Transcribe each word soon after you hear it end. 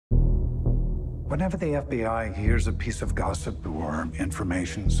Whenever the FBI hears a piece of gossip or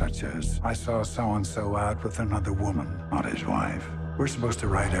information such as, I saw so-and-so out with another woman, not his wife, we're supposed to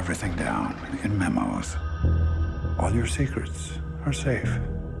write everything down in memos. All your secrets are safe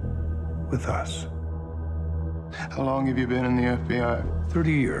with us. How long have you been in the FBI?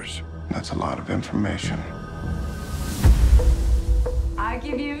 30 years. That's a lot of information. I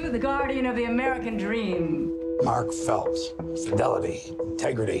give you the guardian of the American dream. Mark Phelps. Fidelity,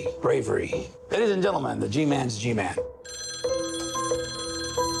 integrity, bravery. Ladies and gentlemen, the G-Man's G-Man.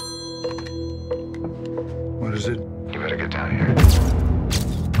 What is it? You better get down here.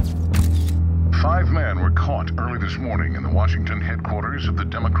 5 men were caught early this morning in the Washington headquarters of the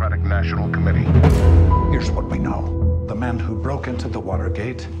Democratic National Committee. Here's what we know. The men who broke into the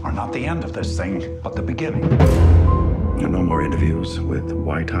Watergate are not the end of this thing, but the beginning. No more interviews with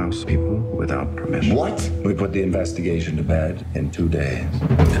White House people without permission. What? We put the investigation to bed in 2 days.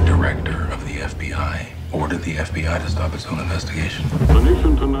 The director of the FBI ordered the FBI to stop its own investigation. The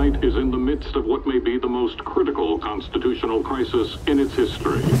nation tonight is in the midst of what may be the most critical constitutional crisis in its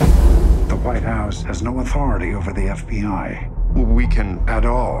history. The White House has no authority over the FBI. We can... At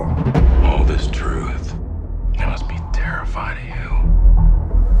all. All this truth, it must be terrifying to you.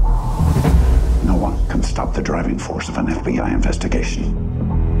 No one can stop the driving force of an FBI investigation.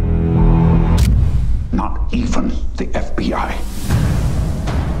 Not even the FBI.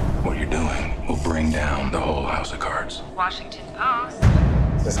 What you're doing will bring down the whole house of cards. Washington Post.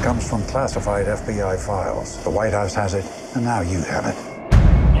 This comes from classified FBI files. The White House has it, and now you have it.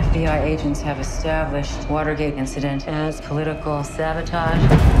 FBI agents have established Watergate incident as political sabotage.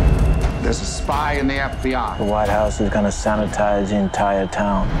 There's a spy in the FBI. The White House is gonna sanitize the entire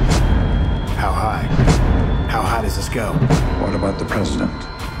town. How high? How high does this go? What about the president?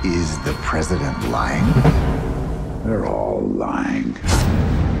 Is the president lying? They're all lying.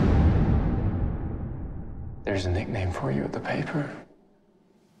 There's a nickname for you at the paper.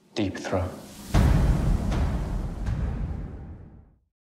 Deep Throat.